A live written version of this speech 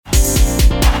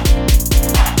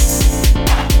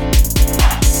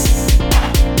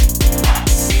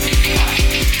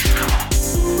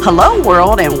Hello,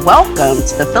 world, and welcome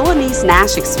to the Philonise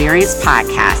Nash Experience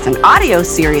podcast, an audio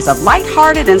series of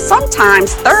lighthearted and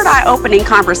sometimes third eye-opening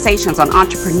conversations on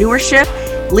entrepreneurship,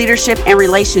 leadership, and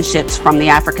relationships from the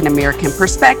African American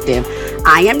perspective.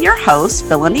 I am your host,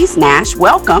 Philonise Nash.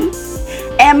 Welcome.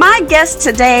 And my guest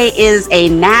today is a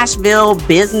Nashville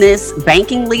business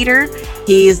banking leader.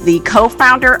 He is the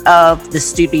co-founder of the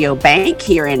Studio Bank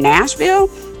here in Nashville.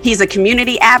 He's a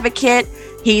community advocate.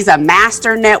 He's a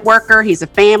master networker. He's a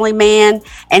family man,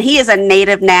 and he is a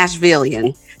native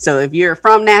Nashvillian. So if you're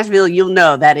from Nashville, you'll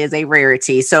know that is a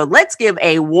rarity. So let's give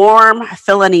a warm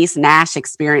Philonise Nash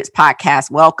Experience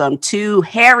podcast welcome to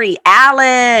Harry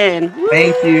Allen.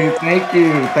 Thank you.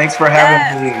 Thanks for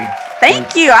having me.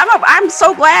 Thank you. I'm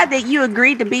so glad that you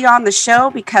agreed to be on the show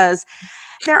because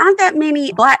there aren't that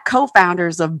many Black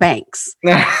co-founders of banks.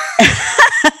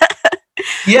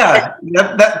 Yeah,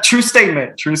 that true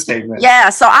statement. Yeah,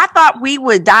 so I thought we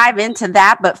would dive into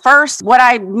that. But first, what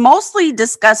I mostly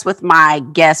discuss with my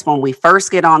guests when we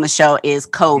first get on the show is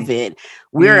COVID.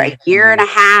 We're a year and a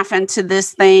half into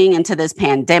this thing, into this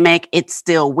pandemic. It's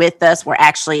still with us. We're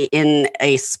actually in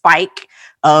a spike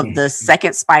of the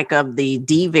second spike of the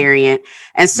D variant.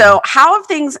 And so how have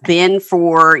things been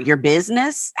for your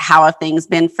business? How have things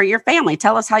been for your family?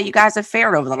 Tell us how you guys have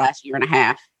fared over the last year and a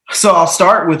half. So I'll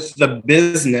start with the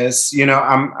business. You know,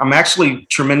 I'm actually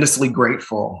tremendously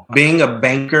grateful. Being a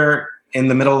banker in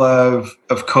the middle of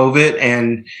COVID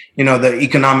and, you know, the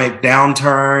economic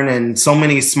downturn and so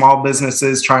many small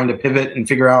businesses trying to pivot and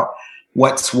figure out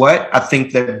what's what. I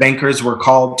think that bankers were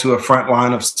called to a front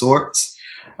line of sorts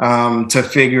to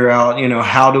figure out, you know,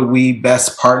 how do we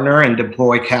best partner and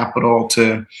deploy capital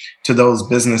to those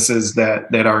businesses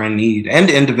that are in need and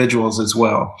individuals as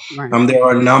well. Right. There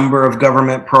are a number of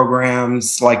government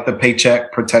programs like the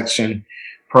Paycheck Protection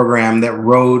Program that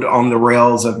rode on the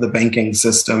rails of the banking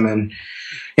system. And,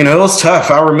 you know, it was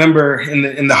tough. I remember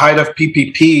in the height of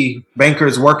PPP,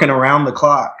 bankers working around the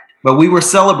clock. But we were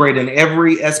celebrating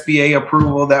every SBA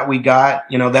approval that we got.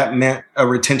 You know, that meant a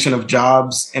retention of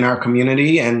jobs in our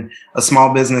community and a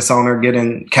small business owner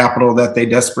getting capital that they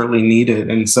desperately needed.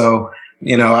 And so,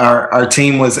 you know, our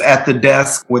team was at the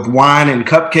desk with wine and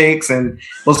cupcakes and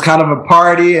was kind of a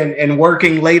party and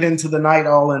working late into the night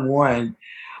all in one.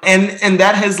 And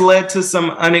that has led to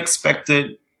some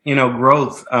unexpected, you know,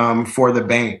 growth for the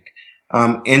bank.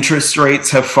 Interest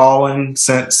rates have fallen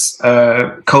since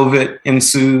COVID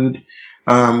ensued,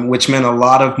 which meant a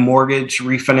lot of mortgage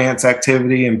refinance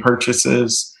activity and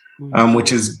purchases,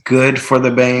 which is good for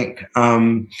the bank.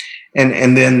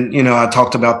 And then, you know, I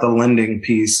talked about the lending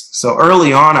piece. So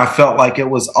early on, I felt like it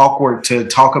was awkward to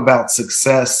talk about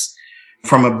success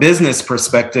from a business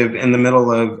perspective in the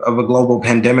middle of a global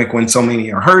pandemic when so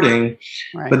many are hurting.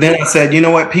 Right. But then I said, you know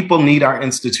what, people need our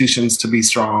institutions to be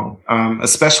strong,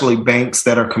 especially banks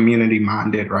that are community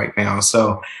minded right now.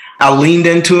 So I leaned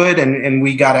into it and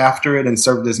we got after it and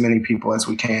served as many people as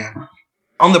we can.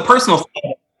 On the personal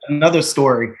side, another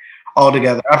story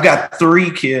altogether. I've got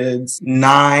 3 kids,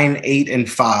 9, 8, and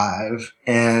 5.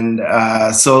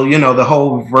 And so, you know, the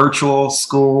whole virtual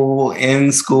school,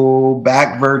 in school,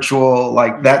 back virtual,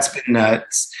 like that's been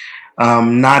nuts.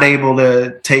 Not able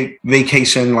to take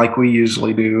vacation like we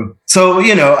usually do. So,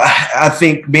 you know, I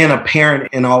think being a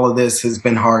parent in all of this has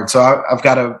been hard. So I've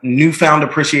got a newfound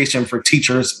appreciation for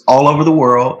teachers all over the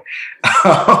world.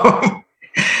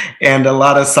 And a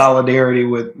lot of solidarity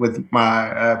with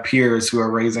my peers who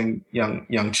are raising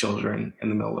young children in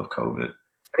the middle of COVID.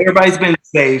 Everybody's been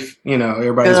safe, you know.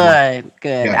 Good.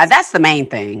 Yeah. That's the main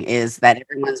thing, is that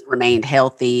everyone's remained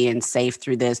healthy and safe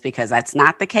through this, because that's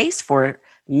not the case for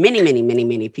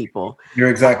many people.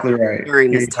 You're exactly right.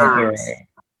 During this time. Right.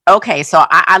 Okay, so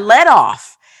I led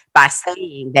off by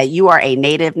saying that you are a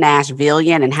native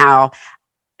Nashvillian, and how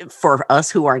for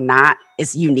us who are not,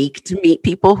 it's unique to meet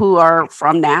people who are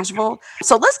from Nashville.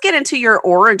 So let's get into your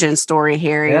origin story,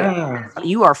 Harry. Yeah.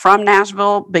 You are from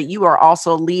Nashville, but you are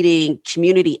also leading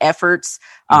community efforts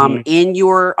in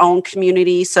your own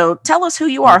community. So tell us who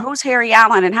you are. Who's Harry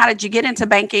Allen, and how did you get into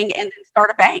banking and start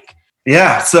a bank?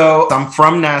 Yeah, so I'm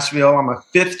from Nashville. I'm a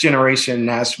 5th generation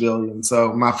Nashvillian.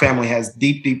 So my family has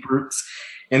deep roots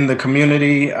in the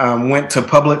community. Went to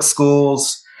public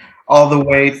schools all the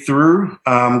way through,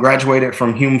 graduated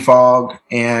from Hume Fogg.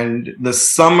 And the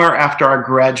summer after I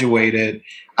graduated,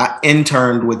 I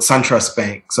interned with SunTrust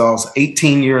Bank. So I was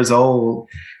 18 years old,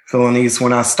 Philonise,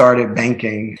 when I started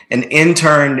banking, and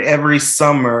interned every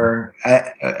summer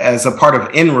as a part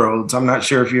of Inroads. I'm not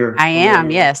sure if you're... I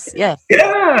am, yes. Yeah.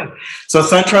 So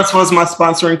SunTrust was my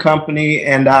sponsoring company,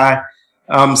 and I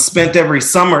Spent every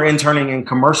summer interning in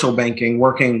commercial banking,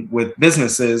 working with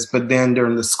businesses, but then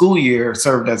during the school year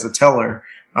served as a teller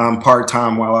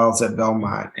part-time while I was at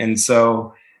Belmont. And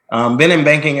so been in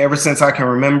banking ever since I can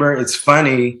remember. It's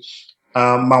funny.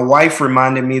 My wife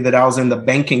reminded me that I was in the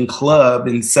banking club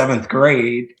in 7th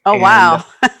grade. Oh, wow.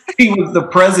 He was the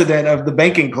president of the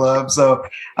banking club. So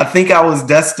I think I was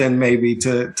destined maybe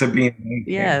to be in banking.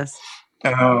 Yes.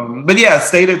 But yeah,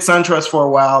 stayed at SunTrust for a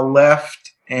while, left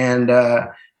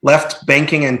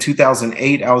banking in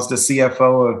 2008. I was the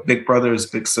CFO of Big Brothers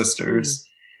Big Sisters,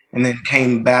 and then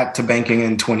came back to banking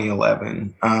in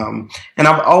 2011. And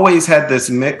I've always had this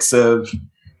mix of,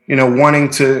 wanting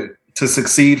to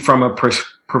succeed from a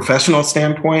professional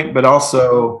standpoint, but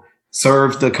also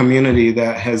serve the community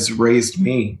that has raised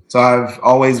me. So I've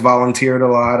always volunteered a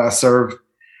lot. I served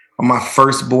on my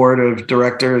first board of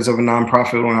directors of a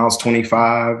nonprofit when I was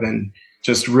 25, and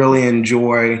just really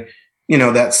enjoy,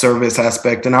 that service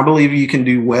aspect. And I believe you can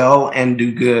do well and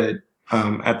do good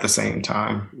at the same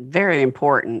time. Very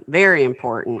important. Very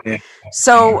important. Yeah.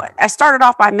 So I started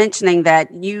off by mentioning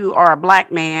that you are a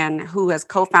Black man who has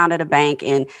co-founded a bank,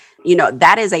 and,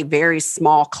 that is a very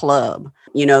small club.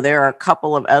 There are a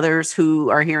couple of others who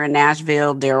are here in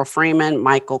Nashville, Daryl Freeman,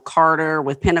 Michael Carter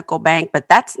with Pinnacle Bank, but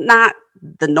that's not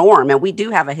the norm. And we do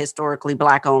have a historically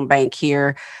Black-owned bank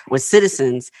here with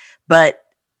Citizens, but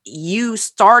you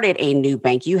started a new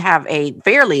bank. You have a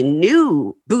fairly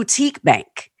new boutique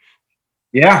bank.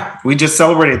 Yeah, we just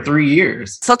celebrated 3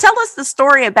 years. So tell us the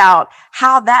story about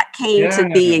how that came to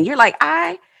be. And you're like,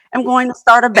 I am going to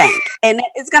start a bank and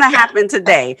it's going to happen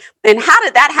today. And how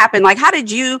did that happen? Like, how did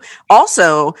you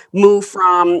also move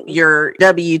from your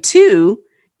W-2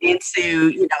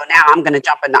 into, now I'm going to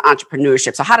jump into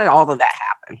entrepreneurship? So how did all of that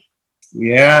happen?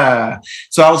 Yeah.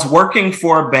 So I was working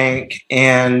for a bank,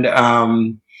 and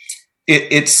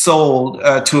it sold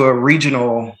to a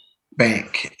regional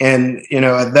bank. And,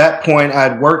 at that point,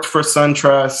 I'd worked for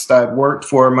SunTrust. I'd worked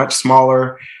for a much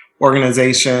smaller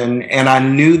organization. And I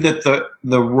knew that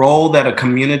the role that a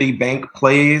community bank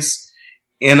plays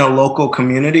in a local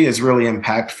community is really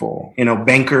impactful.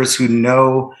 Bankers who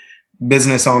know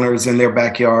business owners in their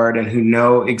backyard and who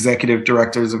know executive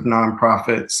directors of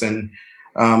nonprofits and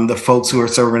the folks who are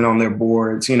serving on their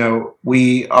boards,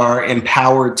 we are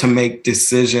empowered to make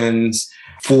decisions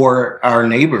for our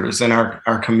neighbors and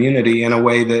our community in a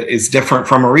way that is different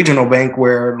from a regional bank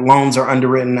where loans are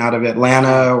underwritten out of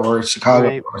Atlanta or Chicago,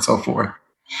 right, or so forth.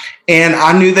 And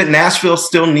I knew that Nashville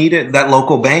still needed that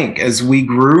local bank as we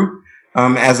grew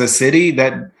as a city.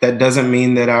 That doesn't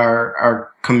mean that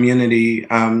our community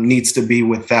needs to be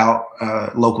without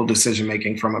local decision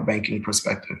making from a banking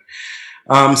perspective.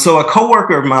 So a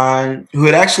coworker of mine who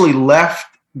had actually left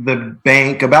the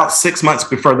bank about 6 months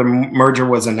before the merger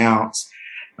was announced,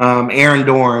 Aaron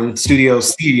Dorn, Studio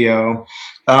CEO,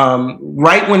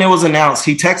 right when it was announced,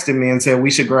 he texted me and said, we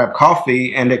should grab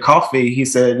coffee. And at coffee, he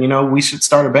said, we should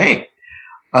start a bank.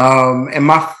 And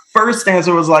my first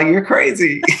answer was like, you're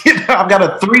crazy. I've got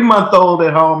a 3-month-old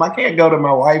at home. I can't go to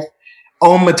my wife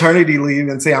on maternity leave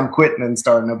and say I'm quitting and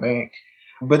starting a bank.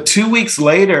 But 2 weeks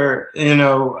later,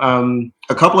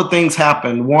 a couple of things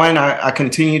happened. One, I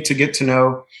continued to get to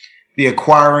know the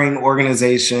acquiring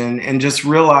organization and just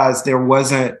realized there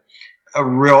wasn't a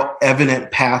real evident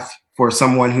path for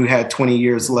someone who had 20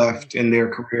 years left in their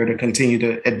career to continue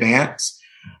to advance.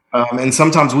 And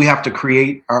sometimes we have to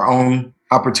create our own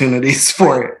opportunities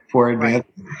for advance. Right.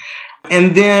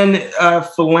 And then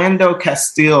Philando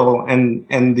Castile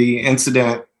and the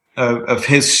incident of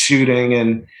his shooting,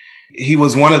 and he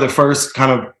was one of the first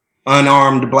kind of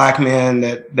unarmed Black men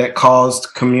that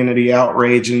caused community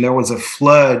outrage. And there was a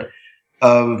flood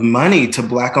of money to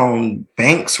Black-owned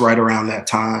banks right around that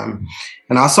time.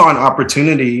 And I saw an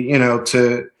opportunity,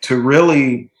 to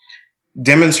really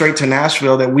demonstrate to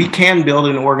Nashville that we can build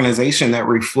an organization that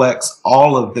reflects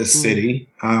all of this city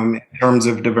in terms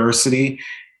of diversity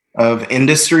of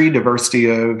industry, diversity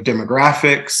of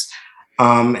demographics.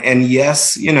 And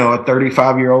yes, a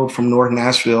 35-year-old from North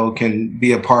Nashville can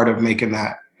be a part of making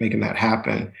that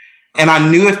happen. And I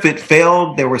knew if it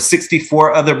failed, there were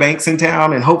 64 other banks in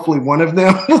town, and hopefully one of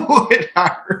them would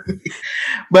hire me.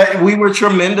 But we were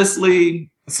tremendously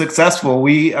successful.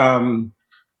 We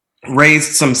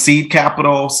raised some seed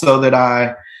capital so that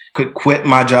I could quit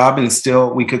my job and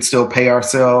we could still pay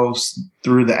ourselves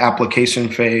through the application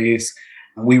phase.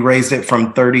 We raised it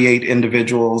from 38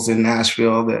 individuals in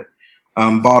Nashville that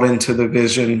bought into the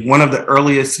vision. One of the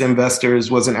earliest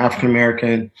investors was an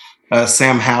African-American,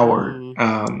 Sam Howard.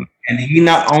 And he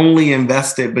not only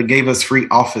invested, but gave us free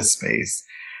office space,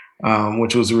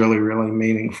 which was really, really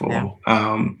meaningful.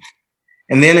 Yeah.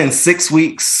 And then in 6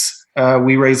 weeks,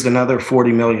 we raised another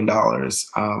 $40 million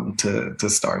to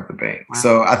start the bank. Wow.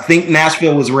 So I think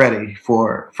Nashville was ready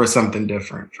for something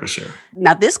different, for sure.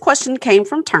 Now, this question came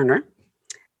from Turner.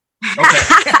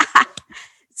 Okay.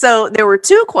 So there were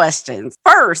two questions.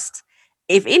 First,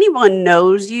 if anyone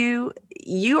knows you,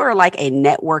 you are like a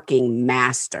networking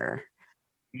master.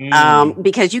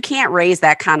 Because you can't raise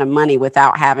that kind of money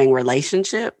without having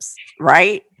relationships,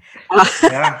 right?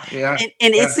 Yeah.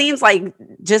 And it seems like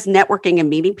just networking and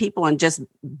meeting people and just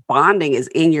bonding is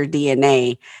in your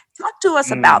DNA. Talk to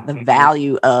us about the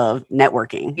value of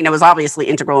networking. You know, it was obviously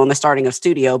integral in the starting of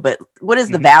Studio, but what is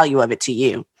the value of it to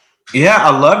you? Yeah,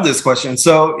 I love this question.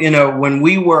 So, you know, when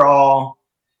we were all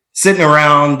sitting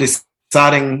around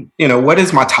deciding, you know, what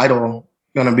is my title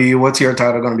going to be? What's your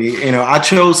title going to be? You know, I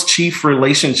chose Chief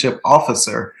Relationship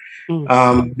Officer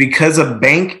because a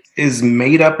bank is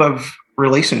made up of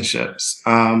relationships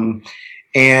and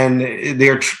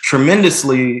they're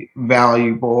tremendously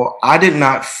valuable. I did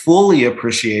not fully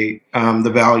appreciate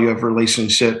the value of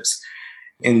relationships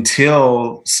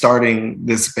until starting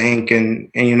this bank and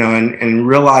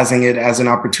realizing it as an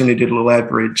opportunity to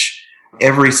leverage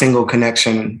every single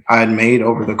connection I had made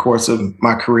over the course of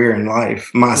my career in life.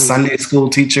 My Sunday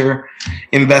school teacher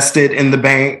invested in the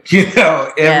bank,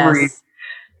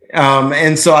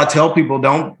 and so I tell people,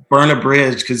 don't burn a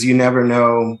bridge because you never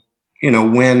know,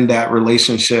 when that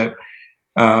relationship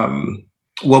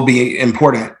will be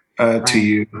important to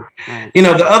you. Right.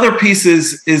 The other piece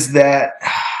is that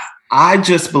I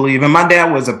just believe, and my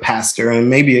dad was a pastor, and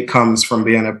maybe it comes from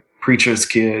being a preacher's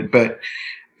kid, but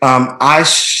I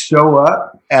show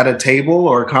up at a table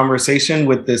or a conversation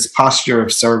with this posture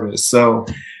of service. So,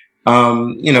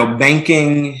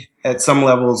 banking at some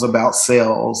level is about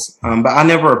sales, but I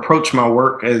never approach my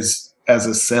work as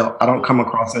a sale. I don't come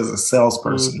across as a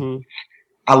salesperson. Mm-hmm.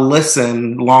 I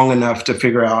listen long enough to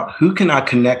figure out who can I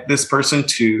connect this person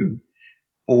to,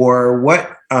 or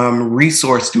what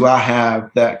resource do I have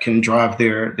that can drive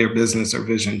their business or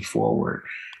vision forward.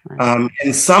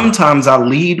 And sometimes I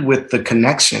lead with the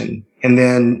connection, and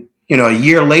then, a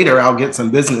year later, I'll get some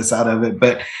business out of it.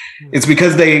 But it's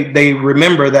because they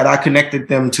remember that I connected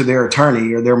them to their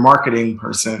attorney or their marketing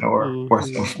person or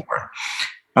so forth.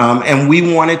 And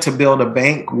we wanted to build a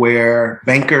bank where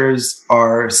bankers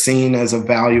are seen as a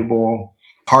valuable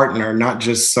partner, not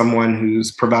just someone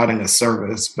who's providing a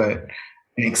service, but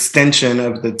an extension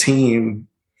of the team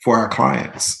for our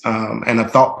clients, and a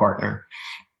thought partner.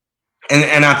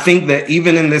 And I think that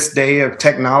even in this day of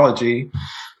technology,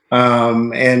 a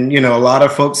lot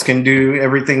of folks can do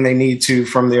everything they need to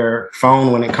from their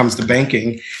phone when it comes to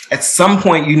banking. At some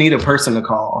point, you need a person to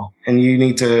call, and you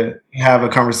need to have a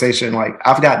conversation like,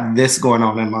 I've got this going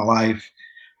on in my life.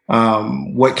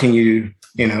 What can you,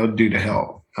 do to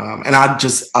help? And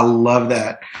I love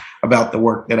that about the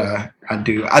work that I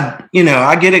do.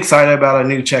 I get excited about a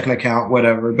new checking account,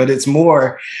 whatever, but it's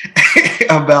more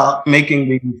about making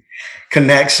these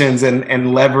connections and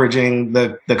leveraging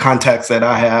the contacts that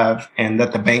I have and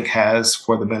that the bank has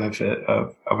for the benefit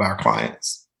of our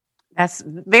clients. That's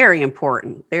very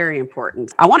important. Very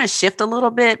important. I want to shift a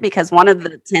little bit because one of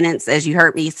the tenets, as you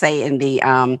heard me say in the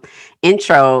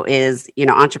intro, is,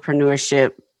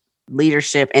 entrepreneurship,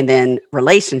 leadership, and then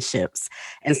relationships.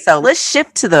 And so let's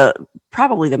shift to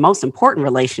probably the most important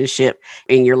relationship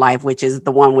in your life, which is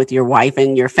the one with your wife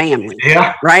and your family.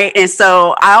 Yeah. Right. And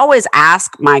so I always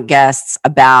ask my guests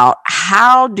about,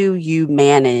 how do you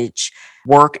manage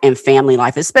work and family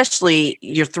life, especially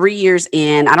you're 3 years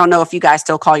in. I don't know if you guys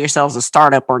still call yourselves a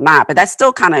startup or not, but that's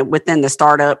still kind of within the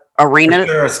startup arena.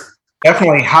 Sure.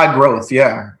 Definitely high growth.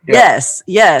 Yeah.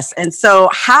 Yes. And so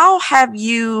how have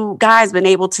you guys been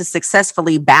able to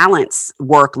successfully balance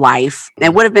work life?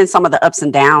 And what have been some of the ups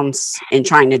and downs in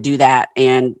trying to do that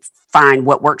and find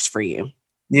what works for you?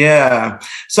 Yeah.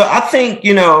 So I think,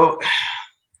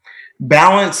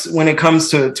 balance when it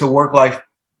comes to work-life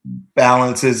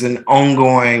balance is an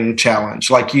ongoing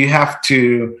challenge. Like you have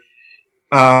to,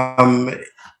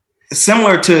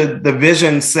 similar to the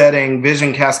vision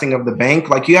casting of the bank,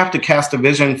 like you have to cast a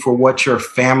vision for what your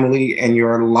family and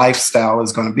your lifestyle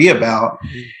is going to be about,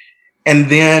 and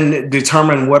then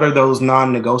determine what are those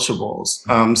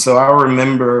non-negotiables. So I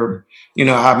remember,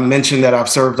 I mentioned that I've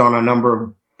served on a number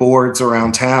of boards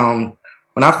around town.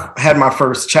 When I had my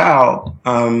first child,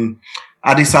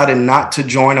 I decided not to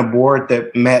join a board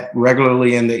that met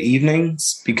regularly in the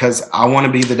evenings because I want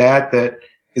to be the dad that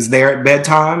is there at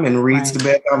bedtime and reads the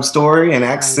bedtime story and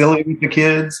acts silly with the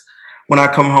kids when I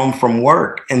come home from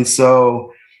work. And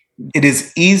so it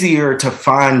is easier to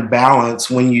find balance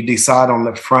when you decide on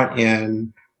the front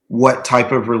end what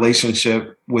type of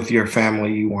relationship with your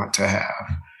family you want to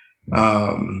have.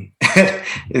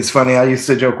 It's funny. I used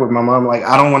to joke with my mom, like,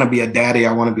 I don't want to be a daddy.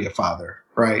 I want to be a father,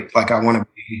 right? Like, I want to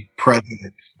be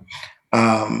present.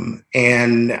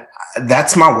 And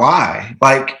that's my why.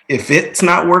 Like, if it's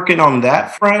not working on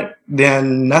that front,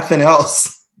 then nothing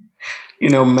else,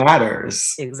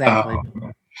 matters. Exactly.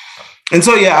 And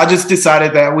so, I just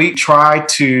decided that we try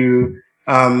to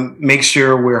make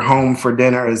sure we're home for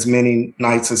dinner as many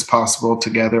nights as possible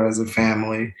together as a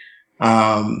family.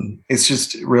 It's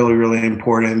just really, really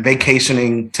important.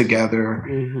 Vacationing together.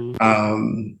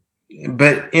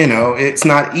 But, it's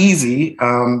not easy,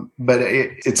 but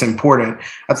it's important.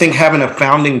 I think having a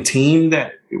founding team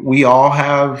that we all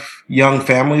have young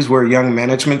families, we're a young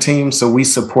management team, so we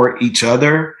support each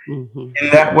other in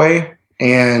that way.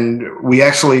 And we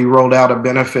actually rolled out a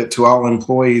benefit to all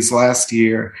employees last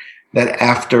year that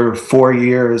after 4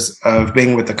 years of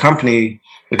being with the company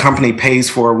pays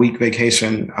for a week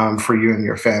vacation for you and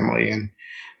your family. And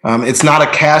it's not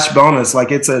a cash bonus,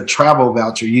 like it's a travel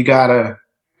voucher. You got to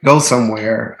go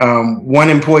somewhere. One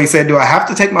employee said, "Do I have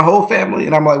to take my whole family?"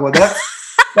 And I'm like, well,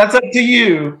 that's up to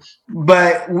you.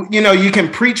 But, you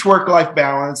can preach work-life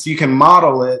balance, you can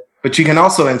model it, but you can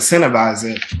also incentivize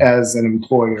it as an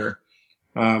employer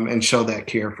and show that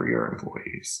care for your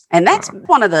employees. And that's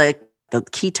one of the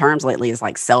key terms lately is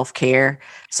like self-care.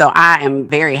 So I am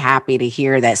very happy to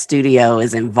hear that Studio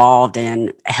is involved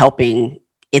in helping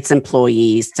its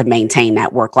employees to maintain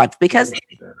that work life, because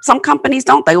some companies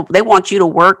don't. They want you to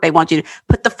work. They want you to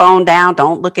put the phone down,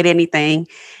 don't look at anything,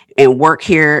 and work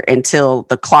here until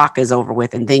the clock is over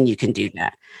with, and then you can do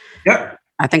that. Yep.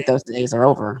 I think those days are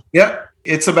over. Yep.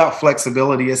 It's about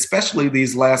flexibility, especially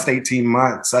these last 18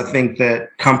 months. I think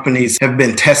that companies have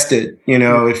been tested.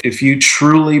 If you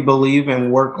truly believe in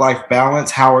work-life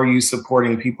balance, how are you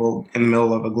supporting people in the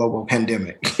middle of a global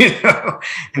pandemic?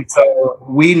 And so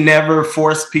we never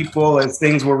forced people as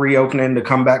things were reopening to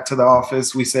come back to the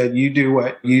office. We said, you do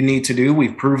what you need to do.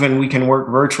 We've proven we can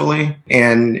work virtually,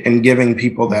 and giving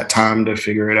people that time to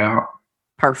figure it out.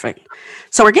 Perfect.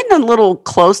 So we're getting a little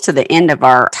close to the end of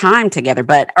our time together,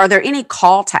 but are there any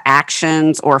call to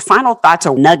actions or final thoughts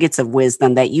or nuggets of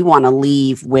wisdom that you want to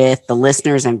leave with the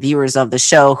listeners and viewers of the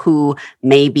show who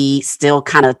may be still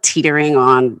kind of teetering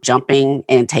on jumping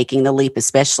and taking the leap,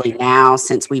 especially now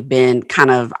since we've been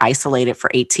kind of isolated for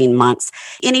 18 months?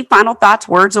 Any final thoughts,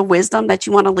 words of wisdom that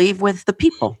you want to leave with the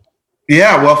people?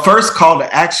 Yeah, well, first call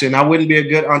to action. I wouldn't be a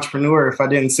good entrepreneur if I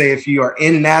didn't say, if you are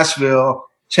in Nashville,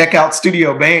 check out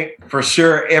Studio Bank. For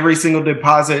sure, every single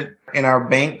deposit in our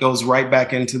bank goes right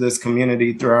back into this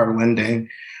community through our lending.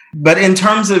 But in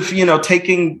terms of,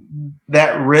 taking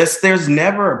that risk, there's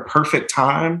never a perfect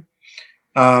time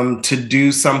to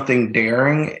do something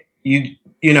daring.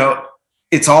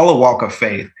 It's all a walk of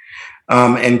faith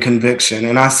and conviction.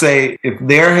 And I say, if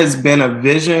there has been a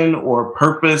vision or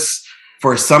purpose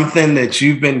for something that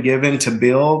you've been given to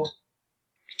build,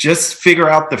 just figure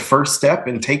out the first step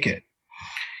and take it.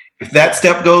 If that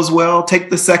step goes well,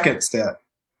 take the second step.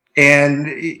 And,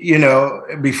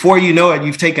 before you know it,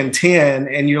 you've taken 10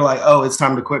 and you're like, oh, it's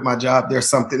time to quit my job. There's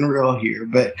something real here.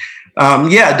 But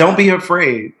don't be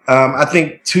afraid. I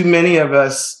think too many of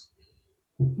us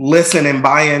listen and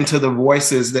buy into the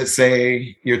voices that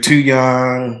say, you're too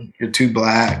young, you're too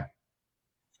Black,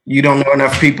 you don't know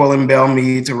enough people in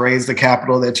Belmead to raise the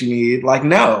capital that you need. Like,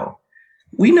 no,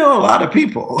 we know a lot of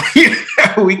people.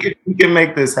 We can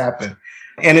make this happen.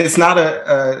 And it's not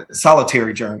a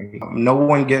solitary journey. No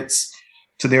one gets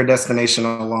to their destination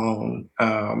alone.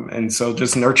 And so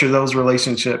just nurture those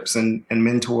relationships and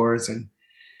mentors and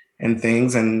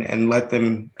things and let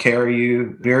them carry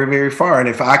you very, very far. And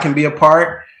if I can be a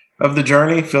part of the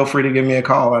journey, feel free to give me a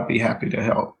call. I'd be happy to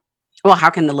help. Well,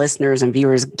 how can the listeners and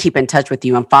viewers keep in touch with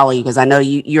you and follow you? Because I know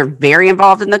you're very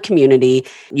involved in the community.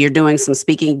 You're doing some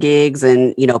speaking gigs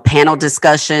and, panel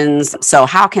discussions. So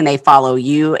how can they follow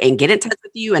you and get in touch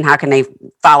with you? And how can they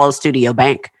follow Studio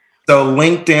Bank? So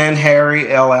LinkedIn,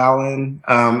 Harry L. Allen,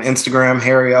 Instagram,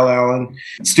 Harry L. Allen,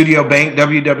 Studio Bank,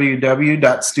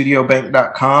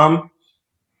 www.studiobank.com.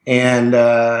 And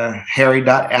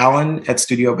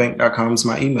harry.allen@studiobank.com is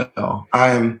my email. I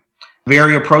am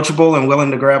very approachable and willing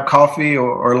to grab coffee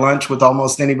or lunch with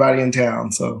almost anybody in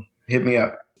town. So hit me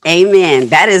up. Amen.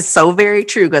 That is so very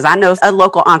true, because I know a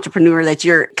local entrepreneur that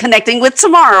you're connecting with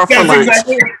tomorrow for lunch.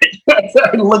 Exactly right.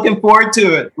 Looking forward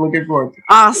to it.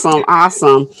 Awesome.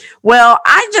 Well,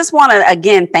 I just want to,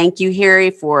 again, thank you,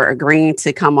 Harry, for agreeing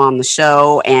to come on the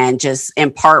show and just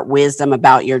impart wisdom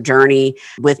about your journey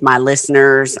with my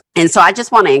listeners. And so I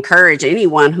just want to encourage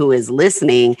anyone who is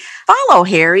listening, follow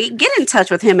Harry, get in touch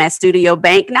with him at Studio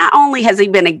Bank. Not only has he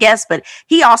been a guest, but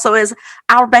he also is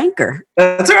our banker.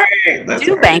 That's right.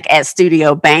 Bank. bank at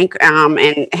Studio Bank,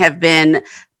 and have been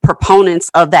proponents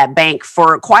of that bank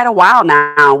for quite a while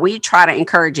now. We try to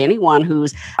encourage anyone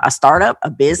who's a startup, a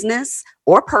business,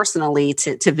 or personally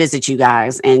to visit you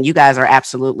guys. And you guys are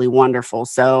absolutely wonderful.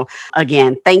 So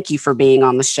again, thank you for being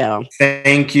on the show.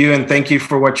 Thank you. And thank you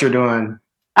for what you're doing.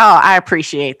 Oh, I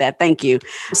appreciate that. Thank you.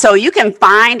 So you can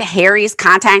find Harry's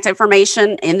contact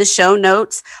information in the show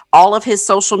notes, all of his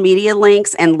social media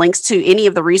links, and links to any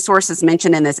of the resources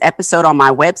mentioned in this episode on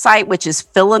my website, which is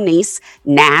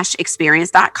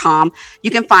PhilaniceNashExperience.com.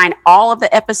 You can find all of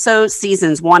the episodes,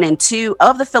 seasons 1 and 2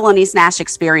 of the Philanice Nash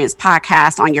Experience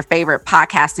podcast on your favorite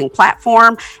podcasting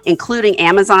platform, including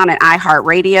Amazon and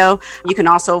iHeartRadio. You can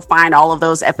also find all of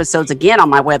those episodes again on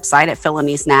my website at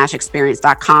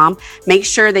PhilaniceNashExperience.com. Make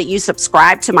sure that you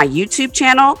subscribe to my YouTube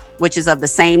channel, which is of the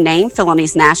same name,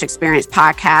 Philanice Nash Experience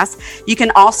Podcast. You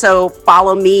can also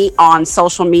follow me on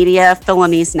social media,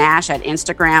 Philanice Nash, at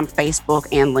Instagram, Facebook,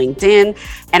 and LinkedIn.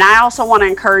 And I also want to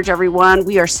encourage everyone,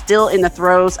 we are still in the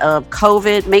throes of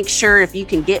COVID. Make sure if you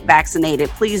can get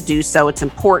vaccinated, please do so. It's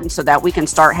important so that we can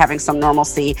start having some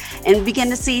normalcy and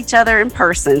begin to see each other in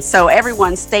person. So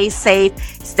everyone, stay safe,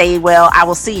 stay well. I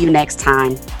will see you next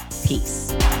time.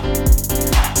 Peace.